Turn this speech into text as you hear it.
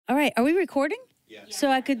All right, are we recording? Yeah.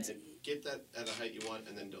 So I could... And get that at a height you want,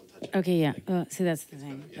 and then don't touch it. Okay, yeah. See, that's the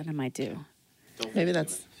thing that I might do. Maybe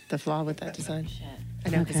that's the flaw with that design. I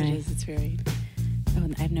know, because Okay. it's very... Oh,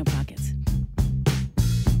 and I have no pockets.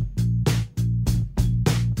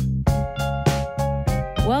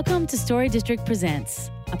 Welcome to Story District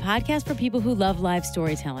Presents, a podcast for people who love live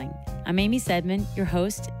storytelling. I'm Amy Sedman, your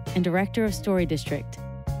host and director of Story District.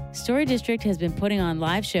 Story District has been putting on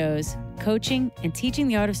live shows, coaching, and teaching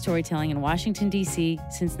the art of storytelling in Washington, D.C.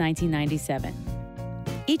 since 1997.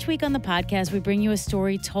 Each week on the podcast, we bring you a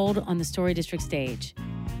story told on the Story District stage.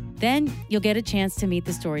 Then you'll get a chance to meet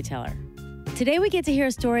the storyteller. Today we get to hear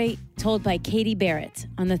a story told by Katie Barrett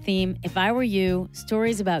on the theme, If I Were You,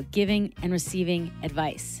 Stories About Giving and Receiving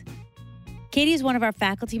Advice. Katie is one of our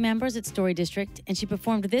faculty members at Story District, and she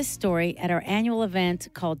performed this story at our annual event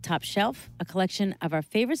called Top Shelf, a collection of our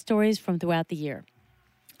favorite stories from throughout the year.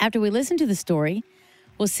 After we listen to the story,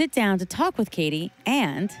 we'll sit down to talk with Katie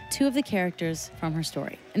and two of the characters from her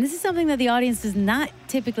story. And this is something that the audience does not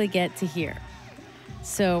typically get to hear.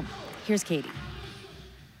 So here's Katie.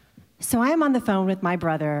 So I am on the phone with my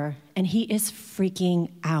brother, and he is freaking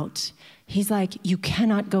out. He's like, you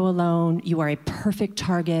cannot go alone. You are a perfect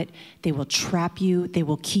target. They will trap you, they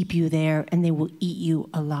will keep you there, and they will eat you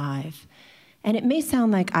alive. And it may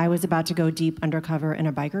sound like I was about to go deep undercover in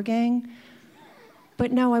a biker gang,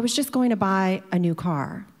 but no, I was just going to buy a new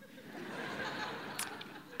car.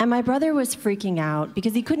 And my brother was freaking out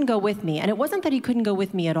because he couldn't go with me. And it wasn't that he couldn't go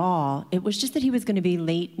with me at all. It was just that he was going to be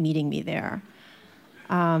late meeting me there.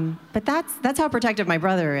 But that's how protective my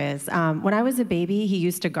brother is. When I was a baby, he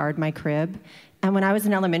used to guard my crib. And when I was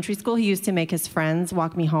in elementary school, he used to make his friends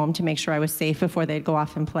walk me home to make sure I was safe before they'd go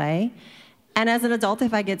off and play. And as an adult,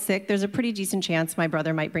 if I get sick, there's a pretty decent chance my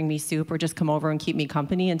brother might bring me soup or just come over and keep me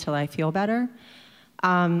company until I feel better.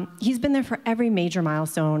 He's been there for every major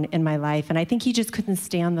milestone in my life, and I think he just couldn't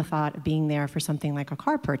stand the thought of being there for something like a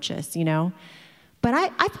car purchase, you know? But I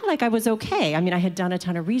felt like I was okay. I mean, I had done a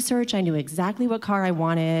ton of research. I knew exactly what car I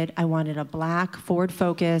wanted. I wanted a black Ford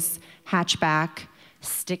Focus, hatchback,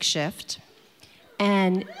 stick shift.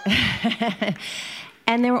 And,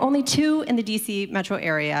 and there were only two in the DC metro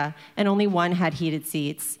area, and only one had heated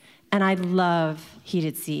seats. And I love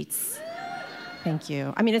heated seats. Thank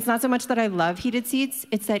you. I mean, it's not so much that I love heated seats,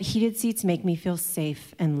 it's that heated seats make me feel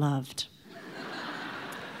safe and loved.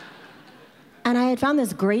 And I had found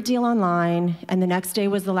this great deal online, and the next day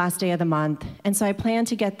was the last day of the month. And so I planned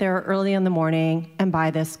to get there early in the morning and buy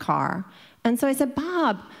this car. And so I said,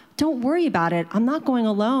 Bob, don't worry about it. I'm not going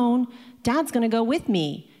alone. Dad's going to go with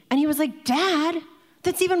me. And he was like, Dad,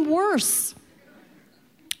 that's even worse.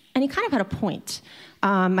 And he kind of had a point.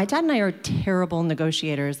 My dad and I are terrible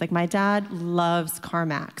negotiators. Like, my dad loves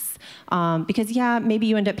CarMax. Because, yeah, maybe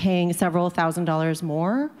you end up paying several $1,000s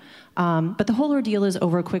more, but the whole ordeal is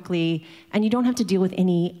over quickly, and you don't have to deal with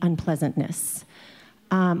any unpleasantness.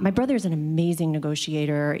 My brother is an amazing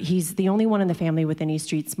negotiator. He's the only one in the family with any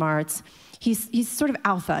street smarts. He's sort of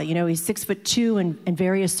alpha, you know, he's 6'2" and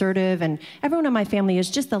very assertive, and everyone in my family is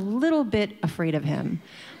just a little bit afraid of him.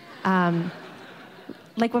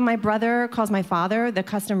 Like when my brother calls my father, the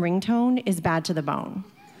custom ringtone is bad to the bone.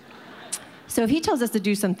 So if he tells us to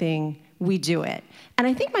do something, we do it. And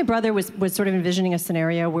I think my brother was sort of envisioning a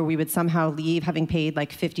scenario where we would somehow leave having paid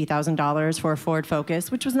like $50,000 for a Ford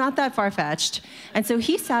Focus, which was not that far-fetched. And so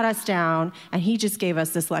he sat us down and he just gave us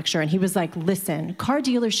this lecture, and he was like, listen, car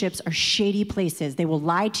dealerships are shady places. They will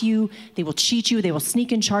lie to you, they will cheat you, they will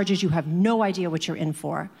sneak in charges. You have no idea what you're in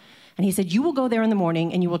for. And he said, you will go there in the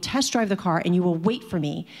morning, and you will test drive the car, and you will wait for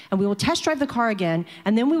me. And we will test drive the car again,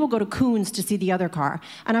 and then we will go to Koons to see the other car.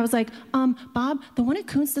 And I was like, Bob, the one at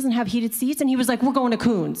Koons doesn't have heated seats? And he was like, we're going to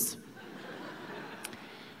Koons.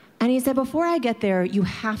 And he said, before I get there, you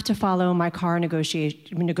have to follow my car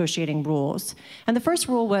negotiating rules. And the first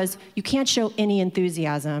rule was, you can't show any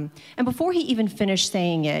enthusiasm. And before he even finished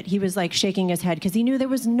saying it, he was like shaking his head, because he knew there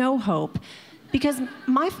was no hope. Because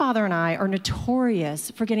my father and I are notorious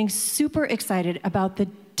for getting super excited about the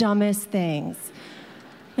dumbest things.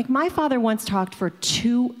 Like, my father once talked for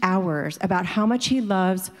 2 hours about how much he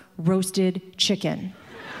loves roasted chicken.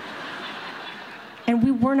 And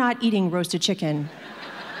we were not eating roasted chicken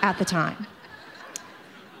at the time.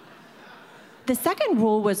 The second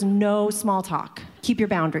rule was no small talk. Keep your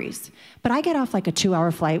boundaries. But I get off like a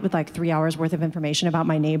 2-hour flight with like 3 hours worth of information about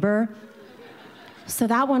my neighbor. So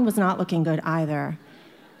that one was not looking good either.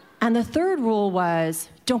 And the third rule was,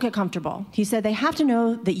 don't get comfortable. He said they have to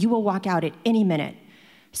know that you will walk out at any minute.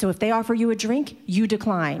 So if they offer you a drink, you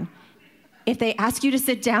decline. If they ask you to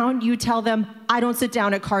sit down, you tell them, I don't sit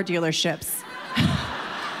down at car dealerships.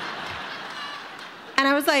 And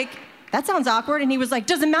I was like, that sounds awkward. And he was like,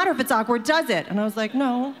 doesn't matter if it's awkward, does it? And I was like,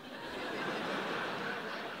 no.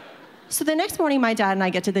 So the next morning, my dad and I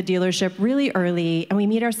get to the dealership really early, and we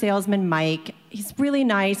meet our salesman, Mike. He's really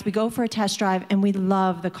nice. We go for a test drive, and we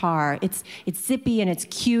love the car. It's zippy, and it's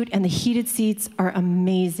cute, and the heated seats are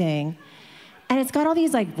amazing. And it's got all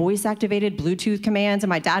these like voice-activated Bluetooth commands, and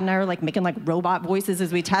my dad and I are like making like robot voices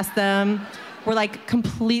as we test them. We're like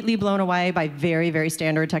completely blown away by very, very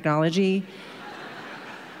standard technology.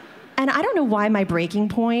 And I don't know why my breaking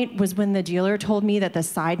point was when the dealer told me that the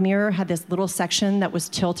side mirror had this little section that was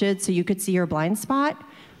tilted so you could see your blind spot.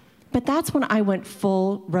 But that's when I went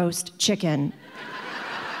full roast chicken.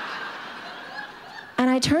 And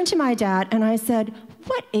I turned to my dad and I said,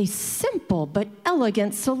 what a simple but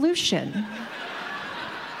elegant solution.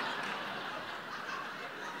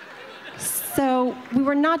 So we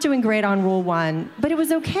were not doing great on rule 1, but it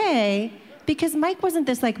was okay because Mike wasn't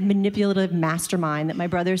this like manipulative mastermind that my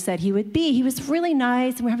brother said he would be. He was really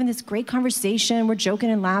nice, and we're having this great conversation. We're joking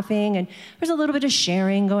and laughing, and there's a little bit of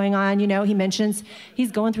sharing going on. You know, he mentions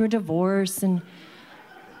he's going through a divorce, and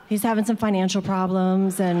he's having some financial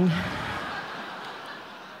problems, and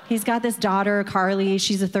he's got this daughter, Carly.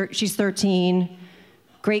 She's 13.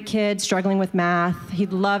 Great kid, struggling with math.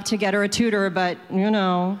 He'd love to get her a tutor, but you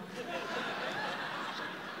know.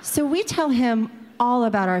 So we tell him all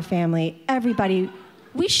about our family, everybody.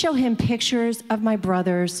 We show him pictures of my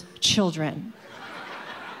brother's children.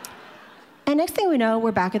 And next thing we know,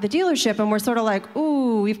 we're back at the dealership, and we're sort of like,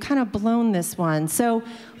 ooh, we've kind of blown this one. So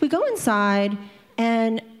we go inside,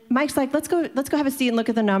 and Mike's like, let's go have a seat and look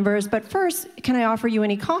at the numbers, but first, can I offer you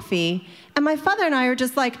any coffee? And my father and I are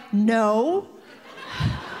just like, no.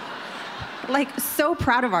 Like, so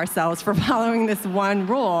proud of ourselves for following this one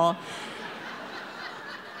rule.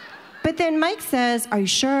 But then Mike says, are you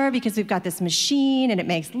sure? Because we've got this machine, and it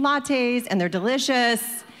makes lattes, and they're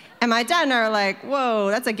delicious. And my dad and I are like, whoa,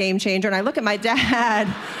 that's a game changer. And I look at my dad,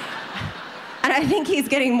 and I think he's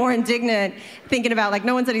getting more indignant, thinking about, like,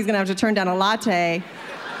 no one said he's going to have to turn down a latte.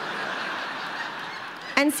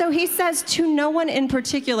 And so he says to no one in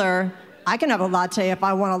particular, I can have a latte if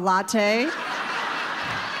I want a latte.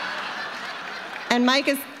 And Mike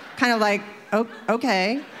is kind of like, oh,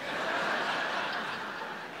 okay.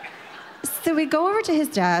 So we go over to his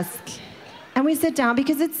desk, and we sit down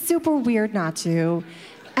because it's super weird not to.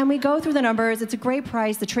 And we go through the numbers. It's a great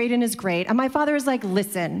price. The trade-in is great. And my father is like,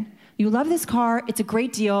 listen, you love this car. It's a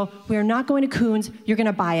great deal. We are not going to Koons. You're going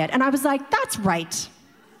to buy it. And I was like, that's right.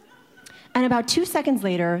 And about 2 seconds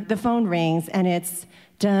later, the phone rings, and it's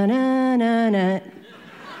da-na-na-na.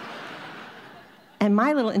 And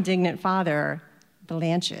my little indignant father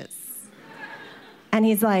blanches. And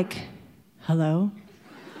he's like, hello?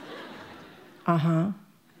 Uh-huh.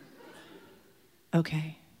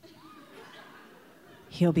 Okay.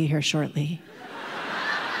 He'll be here shortly.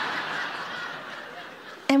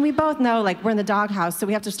 And we both know, like, we're in the doghouse, so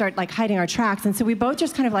we have to start, like, hiding our tracks. And so we both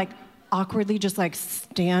just kind of, like, awkwardly just, like,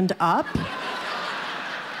 stand up.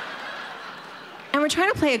 And we're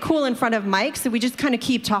trying to play it cool in front of Mike, so we just kind of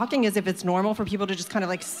keep talking as if it's normal for people to just kind of,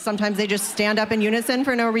 like, sometimes they just stand up in unison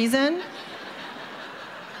for no reason.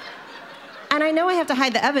 And I know I have to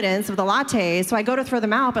hide the evidence of the lattes, so I go to throw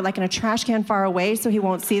them out, but like in a trash can far away so he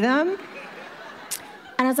won't see them.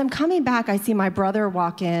 And as I'm coming back, I see my brother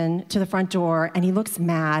walk in to the front door, and he looks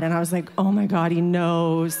mad, and I was like, oh my God, he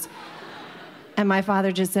knows. And my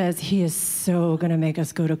father just says, he is so gonna make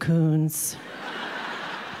us go to Koons.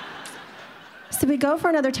 So we go for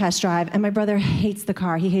another test drive, and my brother hates the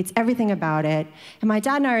car. He hates everything about it. And my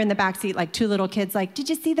dad and I are in the backseat like two little kids, like, did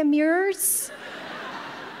you see the mirrors?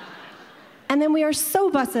 And then we are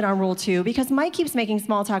so busted on rule 2 because Mike keeps making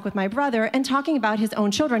small talk with my brother and talking about his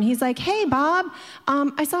own children. He's like, hey, Bob,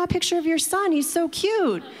 I saw a picture of your son. He's so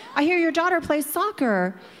cute. I hear your daughter plays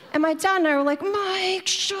soccer. And my dad and I were like, Mike,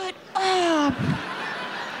 shut up.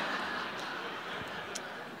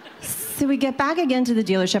 So we get back again to the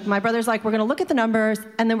dealership, and my brother's like, we're gonna look at the numbers,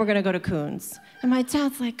 and then we're gonna go to Koons. And my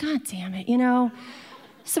dad's like, God damn it, you know?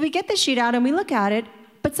 So we get the sheet out, and we look at it,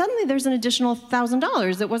 but suddenly there's an additional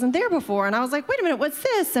 $1,000 that wasn't there before. And I was like, wait a minute, what's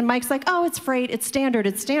this? And Mike's like, oh, it's freight, it's standard.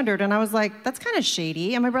 And I was like, that's kind of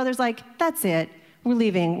shady. And my brother's like, that's it, we're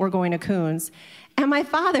leaving, we're going to Koons. And my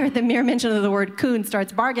father, at the mere mention of the word Koons,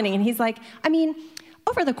 starts bargaining, and he's like, I mean,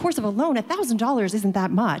 over the course of a loan, $1,000 isn't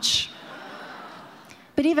that much.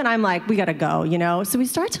 But even I'm like, we gotta go, you know? So we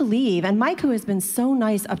start to leave, and Mike, who has been so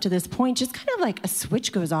nice up to this point, just kind of like a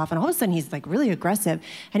switch goes off, and all of a sudden he's like really aggressive.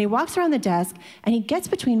 And he walks around the desk, and he gets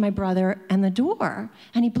between my brother and the door,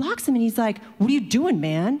 and he blocks him, and he's like, what are you doing,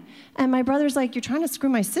 man? And my brother's like, you're trying to screw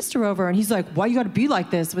my sister over. And he's like, why you gotta be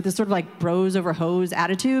like this? With this sort of like bros over hose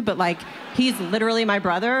attitude, but like, he's literally my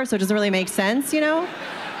brother, so it doesn't really make sense, you know?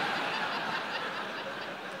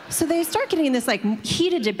 So they start getting in this like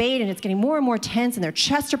heated debate, and it's getting more and more tense, and their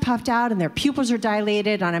chests are puffed out and their pupils are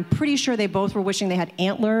dilated, and I'm pretty sure they both were wishing they had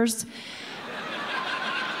antlers.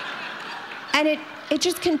 And it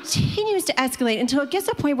just continues to escalate until it gets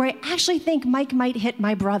to a point where I actually think Mike might hit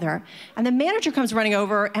my brother. And the manager comes running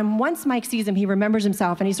over, and once Mike sees him, he remembers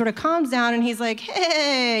himself, and he sort of calms down, and he's like,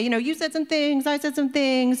 hey, you know, you said some things, I said some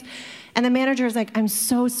things. And the manager is like, I'm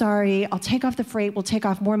so sorry, I'll take off the freight, we'll take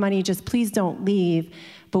off more money, just please don't leave.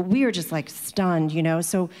 But we are just like stunned, you know?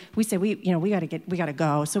 So we say, we gotta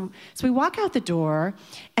go. So we walk out the door,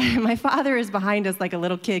 and my father is behind us like a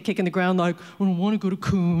little kid kicking the ground like, I don't wanna go to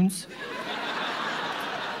Coons.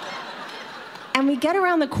 And we get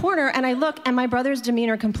around the corner, and I look, and my brother's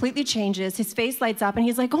demeanor completely changes. His face lights up, and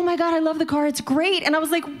he's like, oh my God, I love the car, it's great. And I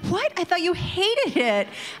was like, what? I thought you hated it.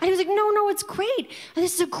 And he was like, no, it's great. And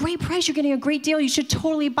this is a great price, you're getting a great deal, you should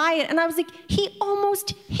totally buy it. And I was like, he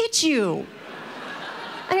almost hit you.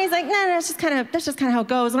 And he's like, no, that's just kind of how it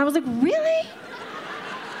goes. And I was like, really?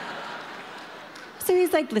 So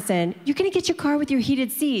he's like, listen, you're gonna get your car with your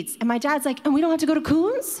heated seats. And my dad's like, and we don't have to go to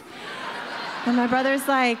Coons? And my brother's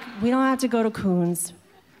like, we don't have to go to Coons.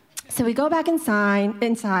 So we go back inside,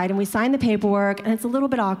 and we sign the paperwork, and it's a little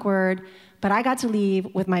bit awkward, but I got to leave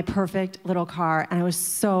with my perfect little car, and I was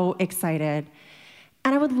so excited.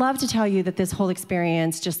 And I would love to tell you that this whole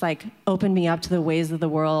experience just like opened me up to the ways of the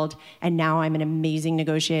world, and now I'm an amazing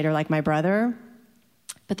negotiator like my brother.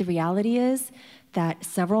 But the reality is that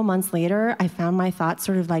several months later, I found my thoughts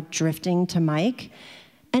sort of like drifting to Mike.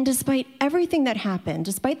 And despite everything that happened,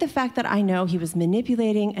 despite the fact that I know he was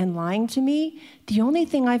manipulating and lying to me, the only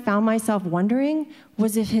thing I found myself wondering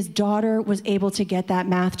was if his daughter was able to get that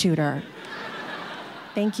math tutor.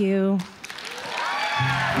 Thank you.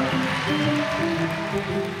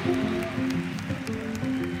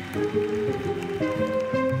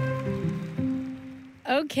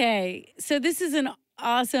 Okay, so this is an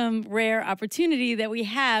awesome, rare opportunity that we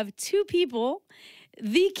have two people,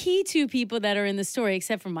 the key two people that are in the story,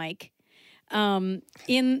 except for Mike, in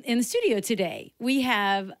the studio today. We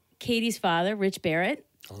have Katie's father, Rich Barrett.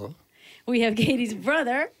 Hello. We have Katie's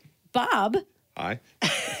brother, Bob. Hi.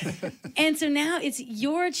 And so now it's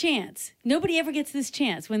your chance. Nobody ever gets this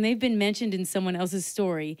chance when they've been mentioned in someone else's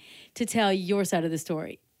story to tell your side of the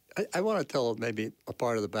story. I want to tell maybe a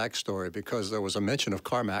part of the backstory because there was a mention of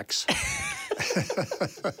CarMax.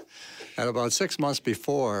 And about 6 months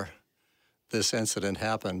before this incident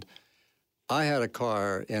happened, I had a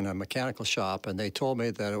car in a mechanical shop, and they told me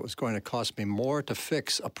that it was going to cost me more to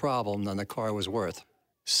fix a problem than the car was worth.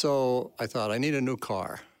 So I thought, I need a new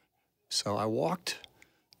car. So I walked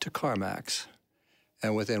to CarMax,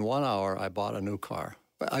 and within 1 hour, I bought a new car.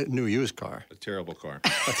 A new used car. A terrible car.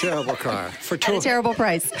 A terrible car. For At a terrible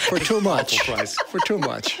price. For too much. Awful price. For too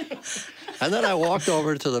much. And then I walked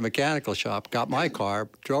over to the mechanical shop, got my car,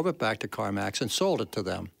 drove it back to CarMax, and sold it to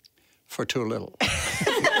them for too little.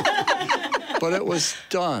 But it was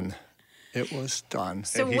done. It was done.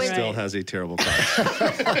 So and he still has a terrible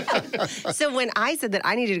car. So when I said that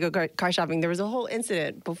I needed to go car shopping, there was a whole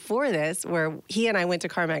incident before this where he and I went to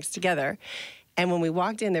CarMax together. And when we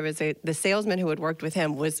walked in, there was the salesman who had worked with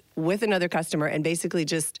him was with another customer, and basically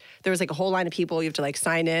just, there was like a whole line of people, you have to like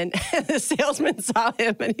sign in. And the salesman saw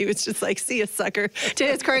him, and he was just like, see you, sucker, to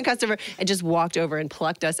his current customer, and just walked over and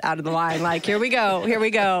plucked us out of the line, like, here we go, here we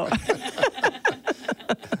go.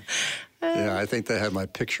 Yeah, I think they had my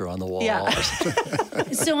picture on the wall. Yeah.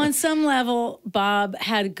 So on some level, Bob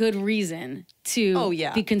had good reason to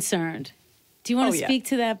be concerned. Do you want to speak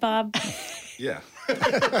to that, Bob? Yeah.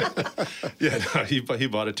 Yeah, no, he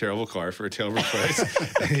bought a terrible car for a terrible price,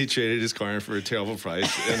 and he traded his car in for a terrible price.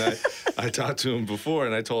 And I talked to him before,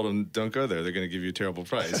 and I told him, don't go there. They're going to give you a terrible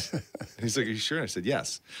price. And he's like, are you sure? And I said,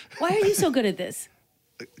 yes. Why are you so good at this?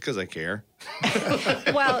 Because I care.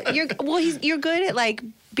 Well, you're good at like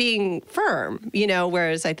being firm, you know,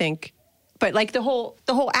 whereas I think, but like the whole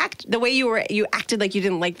act, the way you acted like you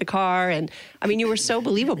didn't like the car, and I mean, you were so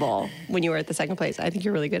believable when you were at the second place. I think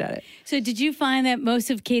you're really good at it. So did you find that most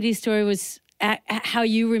of Katie's story was how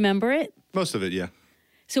you remember it? Most of it, yeah.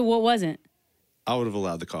 So what wasn't? I would have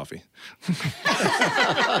allowed the coffee.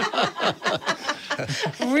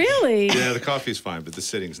 Really? Yeah, the coffee's fine, but the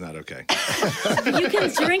sitting's not okay. You can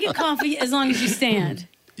drink a coffee as long as you stand.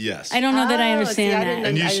 Yes. I don't know that I understand I that. didn't-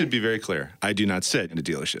 And you should be very clear. I do not sit in a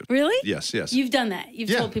dealership. Really? Yes, yes. You've done that. You've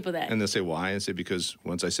told people that. And they'll say, why? And say, because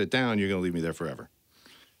once I sit down, you're going to leave me there forever.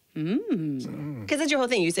 Because that's your whole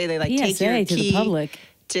thing. You say they like take PSA your to the key. public.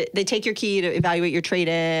 They take your key to evaluate your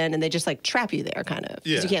trade-in, and they just like trap you there, kind of. Because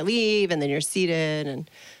Yeah. you can't leave, and then you're seated, and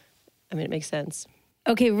I mean, it makes sense.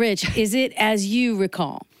 Okay, Rich, is it as you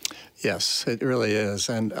recall? Yes, it really is.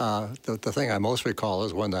 And the thing I most recall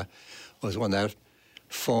is when that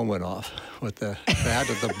phone went off with the bad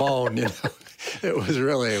to the bone. You know, it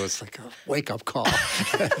was like a wake-up call.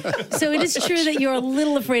 So it is true that you're a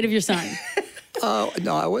little afraid of your son.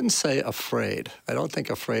 No, I wouldn't say afraid. I don't think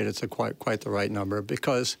afraid is quite the right number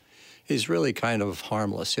because he's really kind of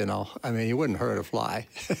harmless, you know. I mean, he wouldn't hurt a fly.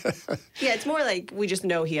 Yeah, it's more like we just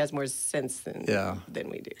know he has more sense than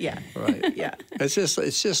we do. Yeah. Right. Yeah. It's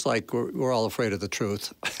just like we're all afraid of the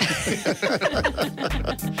truth.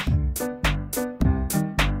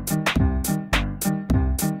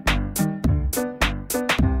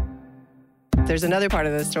 There's another part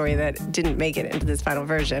of the story that didn't make it into this final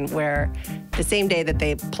version where the same day that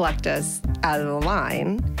they plucked us out of the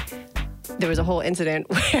line, there was a whole incident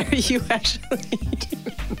where you actually...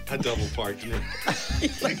 I double parked.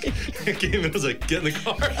 I came in, I was like, get in the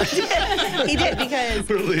car. He did because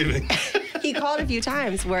We're leaving. he called a few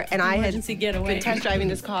times and I had Emergency getaway. been test driving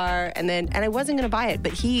this car and I wasn't going to buy it,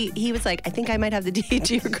 but he was like, I think I might have the deed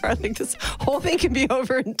to your car. Like this whole thing can be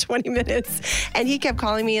over in 20 minutes. And he kept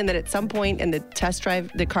calling me, and then at some point in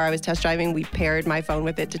the car I was test driving, we paired my phone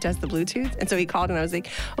with it to test the Bluetooth. And so he called and I was like,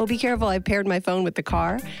 oh, be careful. I paired my phone with the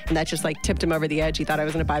car. And that just like tipped him over the edge. He thought I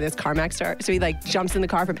was going to buy this CarMax car. So he like jumps in the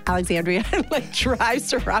car from Alexandria and like drives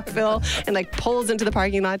to Rockville and like pulls into the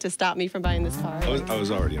parking lot to stop me from buying this car. I was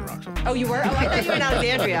already in Rockville. Oh, you were? Oh, I thought you were in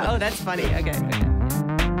Alexandria. Oh, that's funny. Okay.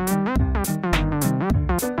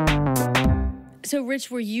 So, Rich,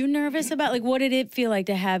 were you nervous about, like, what did it feel like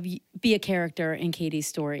to be a character in Katie's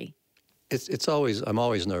story? I'm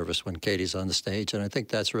always nervous when Katie's on the stage, and I think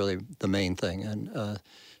that's really the main thing. And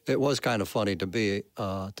it was kind of funny to be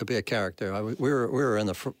a character. We were in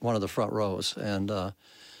one of the front rows, and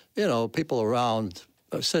you know, people around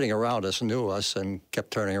sitting around us knew us and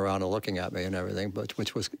kept turning around and looking at me and everything, but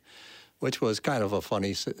which was kind of a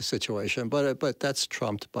funny situation. But that's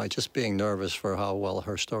trumped by just being nervous for how well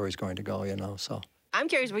her story's going to go, you know. So I'm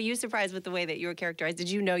curious, were you surprised with the way that you were characterized? Did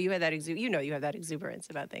you know you had that you have that exuberance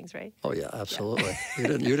about things, right? oh yeah, absolutely. You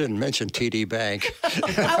didn't mention TD Bank.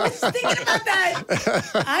 I was thinking about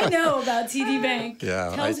that. I know about TD Bank.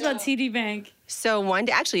 Yeah, Tell us about TD Bank. So one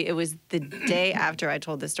day, actually, it was the day after I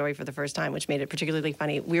told this story for the first time, which made it particularly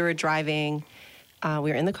funny. We were driving, we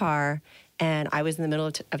were in the car, and I was in the middle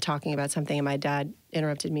of talking about something, and my dad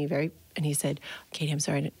interrupted me and he said, Katie, I'm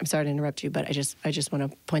sorry to interrupt you, but I just want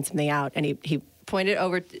to point something out. And he pointed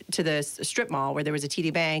over to the strip mall where there was a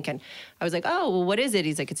TD Bank, and I was like, oh, well, what is it?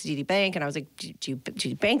 He's like, it's a TD Bank. And I was like, do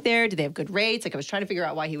you bank there? Do they have good rates? Like, I was trying to figure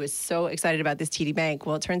out why he was so excited about this TD Bank.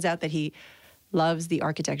 Well, it turns out that he loves the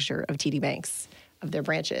architecture of TD Banks, of their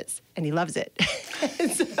branches, and he loves it.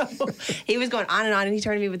 And so he was going on, and he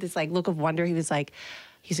turned to me with this like look of wonder. He's like,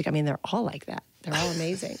 I mean, they're all like that. They're all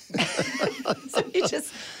amazing. So he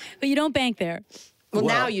just... But you don't bank there. Well,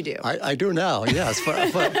 now you do. I do now, yes.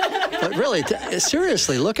 But really,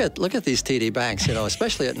 seriously, look at these TD Banks. You know,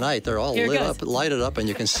 especially at night, they're all lighted up, and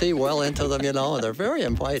you can see well into them. You know, and they're very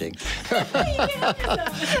inviting. I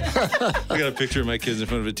got a picture of my kids in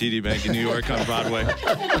front of a TD Bank in New York on Broadway.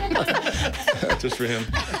 Just for him.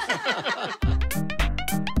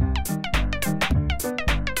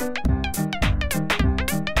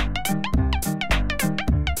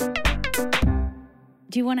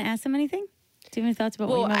 Do you want to ask them anything? Do you have any thoughts about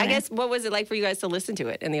what you Well, might I wanna guess, ask? what was it like for you guys to listen to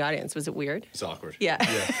it in the audience? Was it weird? It's awkward. Yeah.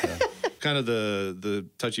 Yeah. Kind of the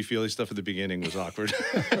touchy-feely stuff at the beginning was awkward.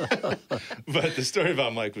 But the story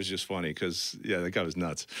about Mike was just funny because, yeah, that guy was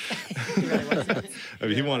nuts. He really was. I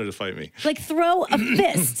mean, he wanted to fight me. Like throw a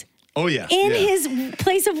fist Oh, yeah. in yeah. his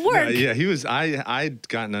place of work. Yeah, he was, I'd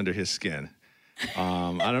gotten under his skin.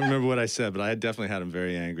 I don't remember what I said, but I definitely had him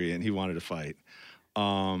very angry, and he wanted to fight.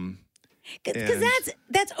 Because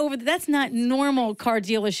And- that's not normal car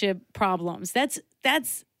dealership problems. That's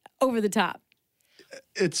over the top.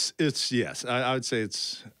 It's yes. I would say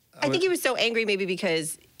it's. I think he was so angry maybe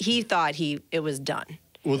because he thought it was done.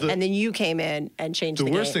 Well, and then you came in and changed the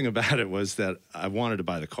worst game. thing about it was that I wanted to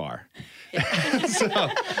buy the car.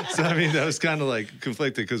 so I mean, that was kind of like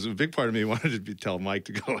conflicted because a big part of me wanted to tell Mike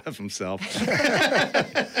to go F himself.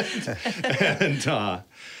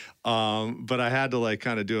 But I had to like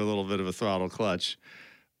kind of do a little bit of a throttle clutch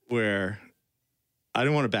where I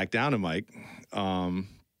didn't want to back down to Mike.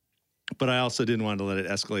 But I also didn't want to let it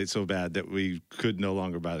escalate so bad that we could no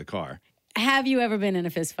longer buy the car. Have you ever been in a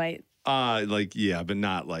fist fight? Yeah, but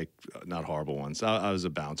not horrible ones. I was a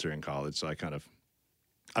bouncer in college, so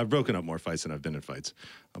I've broken up more fights than I've been in fights.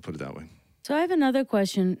 A put it that way. So I have another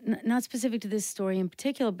question, not specific to this story in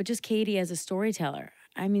particular, but just Katie as a storyteller.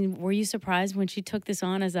 I mean, were you surprised when she took this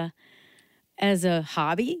on as a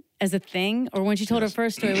hobby, as a thing, or when she told her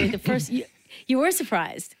first story? You were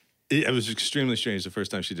surprised. It was extremely strange the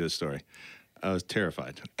first time she did a story. I was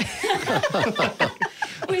terrified.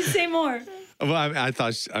 Wait, say more. Well, I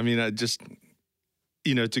just, to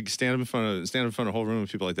stand up in front of a whole room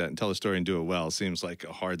of people like that and tell a story and do it well seems like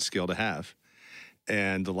a hard skill to have.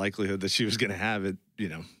 And the likelihood that she was going to have it,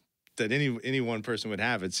 that any one person would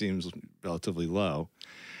have it seems relatively low.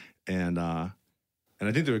 And I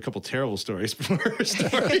think there were a couple terrible stories before her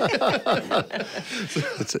story.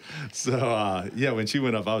 When she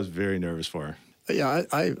went up, I was very nervous for her. Yeah,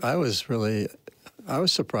 I was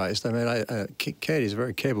surprised. I mean, Katie's a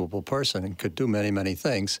very capable person and could do many, many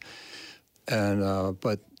things. And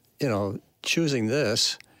but choosing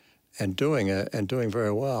this and doing it and doing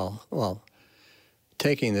very well,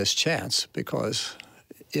 taking this chance because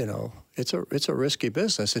it's a risky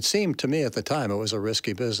business. It seemed to me at the time it was a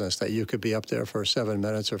risky business that you could be up there for 7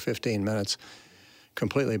 minutes or 15 minutes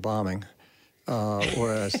completely bombing.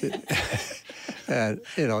 Whereas, and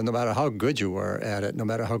no matter how good you were at it, no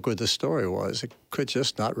matter how good the story was, it could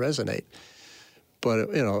just not resonate. But,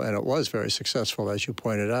 and it was very successful, as you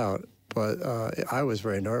pointed out. But I was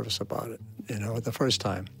very nervous about it, the first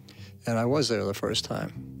time. And I was there the first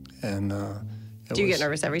time. And Do you get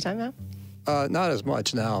nervous every time now? Not as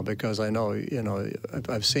much now because I know,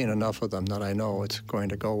 I've seen enough of them that I know it's going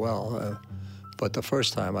to go well. But the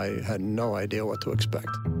first time I had no idea what to expect.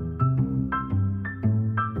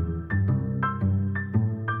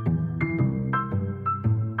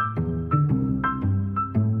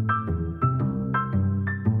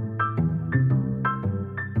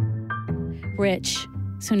 Rich,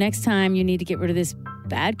 so next time you need to get rid of this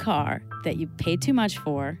bad car that you paid too much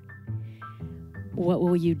for, what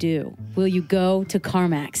will you do? Will you go to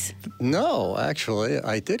CarMax? No, actually,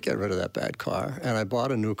 I did get rid of that bad car, and I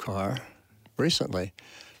bought a new car recently,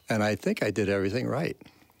 and I think I did everything right.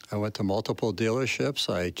 I went to multiple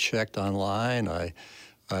dealerships. I checked online. I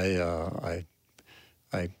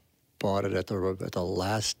bought it at the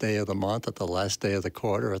last day of the month, at the last day of the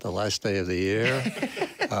quarter, at the last day of the year.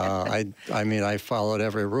 I followed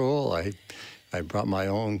every rule. I brought my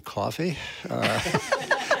own coffee.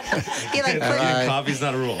 Coffee's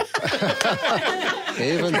not a rule.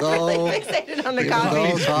 Even though fixated on the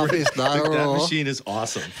coffee. Coffee's not a rule. That machine is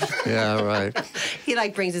awesome. Yeah, right. He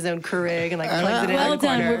brings his own Keurig and plugs it in. Well the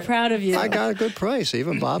done. corner. We're proud of you. I got a good price.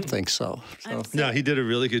 Even Bob thinks so. No, he did a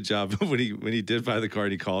really good job. When he did buy the car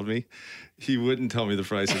and he called me, he wouldn't tell me the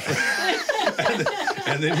price.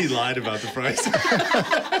 and then he lied about the price.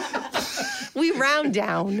 We round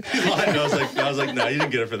down. I was like, no, you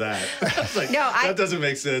didn't get it for that. I was like, that doesn't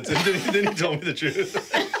make sense. And then he told me the truth.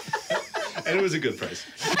 And it was a good price.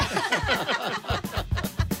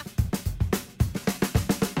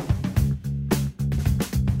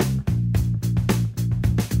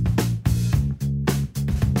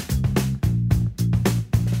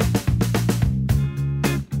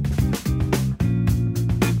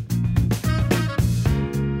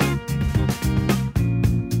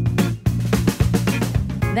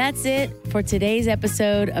 That's it for today's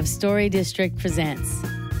episode of Story District Presents.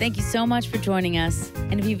 Thank you so much for joining us.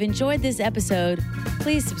 And if you've enjoyed this episode,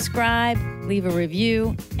 please subscribe, leave a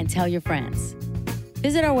review, and tell your friends.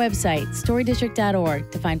 Visit our website,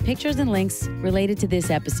 storydistrict.org, to find pictures and links related to this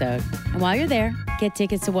episode. And while you're there, get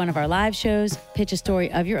tickets to one of our live shows, pitch a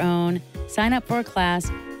story of your own, sign up for a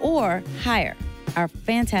class, or hire our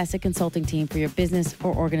fantastic consulting team for your business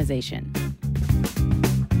or organization.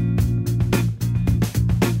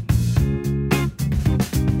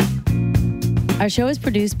 Our show is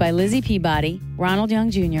produced by Lizzie Peabody, Ronald Young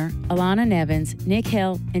Jr., Alana Nevins, Nick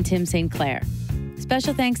Hill, and Tim St. Clair.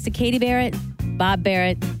 Special thanks to Katie Barrett, Bob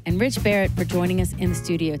Barrett, and Rich Barrett for joining us in the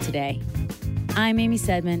studio today. I'm Amy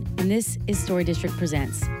Sedman, and this is Story District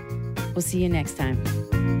Presents. We'll see you next time.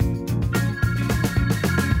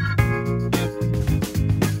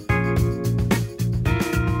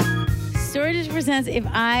 Story District Presents, if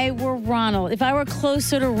I were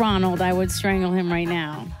closer to Ronald, I would strangle him right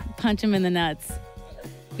now. Punch him in the nuts.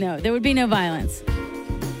 No, there would be no violence.